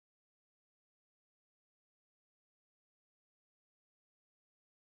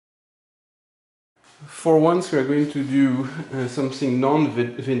For once we are going to do something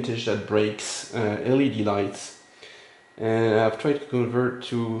non-vintage that breaks LED lights. And I've tried to convert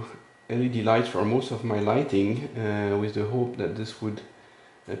to LED lights for most of my lighting with the hope that this would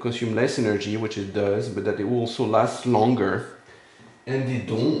consume less energy, which it does, but that it will also last longer. And they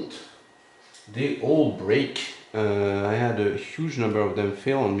don't. They all break. I had a huge number of them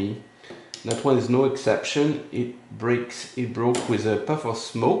fail on me. That one is no exception. It broke with a puff of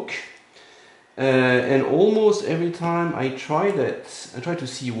smoke. And almost every time I tried it, I tried to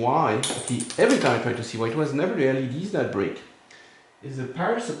see why. Every time I tried to see why, it was never the LEDs that break. It's the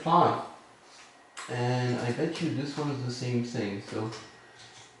power supply. And I bet you this one is the same thing. So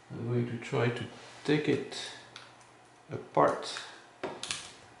I'm going to try to take it apart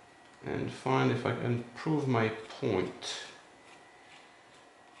and find if I can prove my point.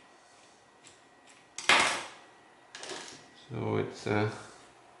 So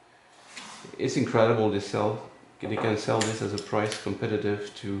it's incredible they can sell this as a price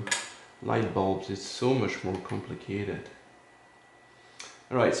competitive to light bulbs. It's so much more complicated.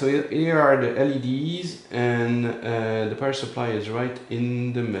 Alright, so here are the LEDs and the power supply is right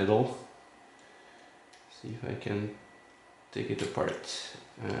in the middle. See if I can take it apart.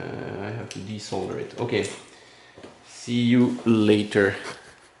 I have to desolder it. Okay, see you later.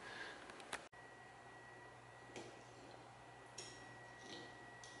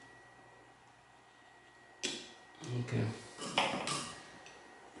 Okay.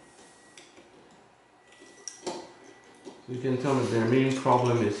 So you can tell that their main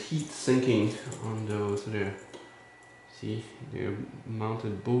problem is heat sinking on those there. See, they're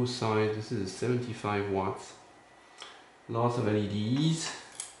mounted both sides. This is 75 watts. Lots of LEDs.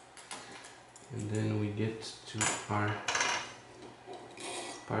 And then we get to our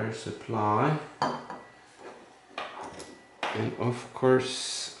power supply. And of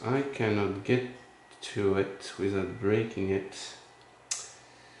course, I cannot get to it without breaking it.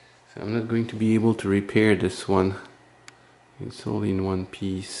 So I'm not going to be able to repair this one. It's all in one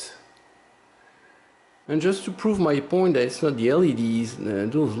piece. And just to prove my point that it's not the LEDs,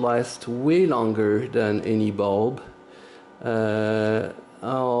 those last way longer than any bulb.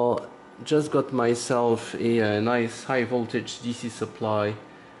 I'll just got myself a nice high voltage DC supply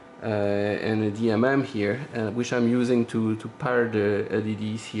and a DMM here, which I'm using to power the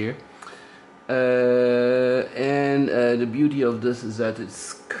LEDs here. The beauty of this is that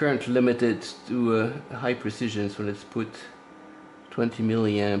it's current limited to high precision, so let's put 20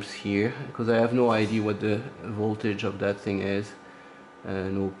 milliamps here, because I have no idea what the voltage of that thing is.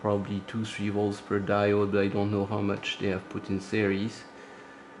 No, probably 2-3 volts per diode, but I don't know how much they have put in series.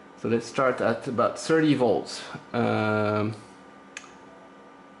 So let's start at about 30 volts.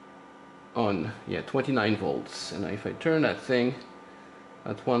 29 volts. And if I turn that thing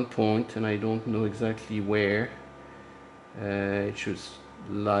at one point, and I don't know exactly where, it should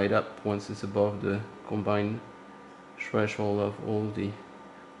light up once it's above the combined threshold of all the,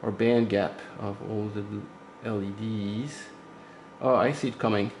 or band gap of all the LEDs. Oh, I see it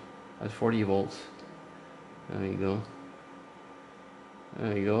coming at 40 volts. There you go.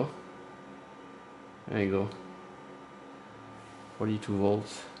 There you go. There you go. 42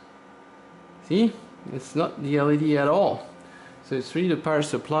 volts. See? It's not the LED at all. So it's really the power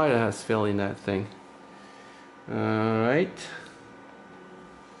supply that has failed in that thing. Alright.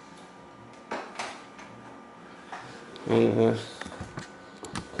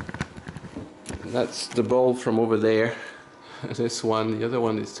 That's the bulb from over there. This one, the other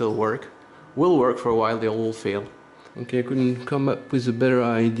one is still will work for a while. They all fail. Okay, I couldn't come up with a better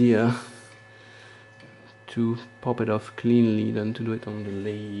idea to pop it off cleanly than to do it on the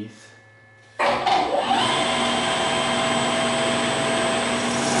lathe.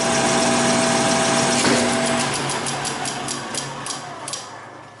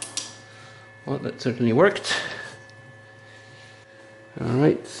 Well, that certainly worked.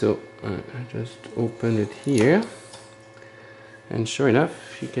 Alright, so I just open it here, and sure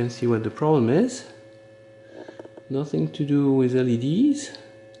enough, you can see what the problem is. Nothing to do with LEDs.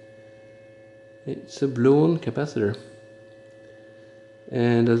 It's a blown capacitor.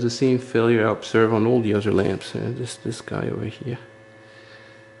 And that's the same failure I observe on all the other lamps. This guy over here.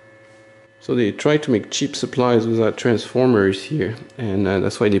 So they try to make cheap supplies without transformers here, and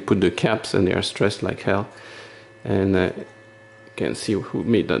that's why they put the caps, and they are stressed like hell. And you can see who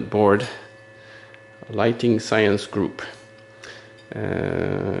made that board. A lighting science group.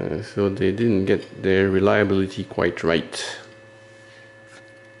 So they didn't get their reliability quite right.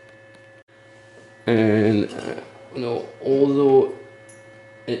 And although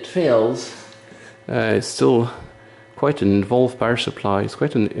it fails, it's still quite an involved power supply. It's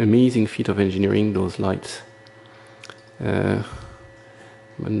quite an amazing feat of engineering, those lights. And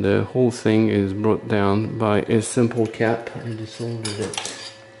the whole thing is brought down by a simple cap. I dissolved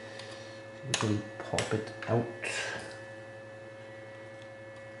it. You can pop it out.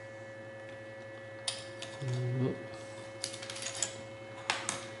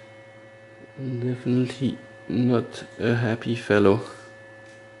 Definitely not a happy fellow.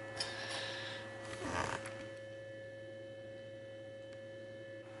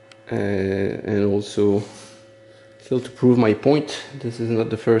 And also, still to prove my point, this is not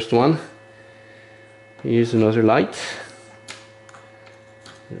the first one. Here's another light.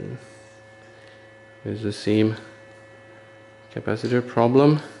 There's the same capacitor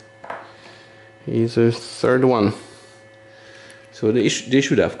problem. Here's a third one. So they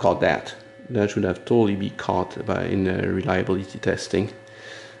should have caught that. That should have totally be caught in reliability testing.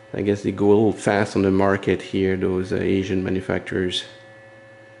 I guess they go a little fast on the market here, those Asian manufacturers.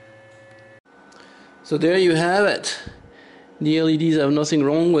 So there you have it. The LEDs have nothing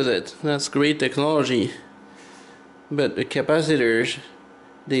wrong with it. That's great technology. But the capacitors,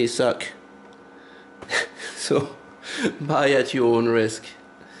 they suck. So buy at your own risk.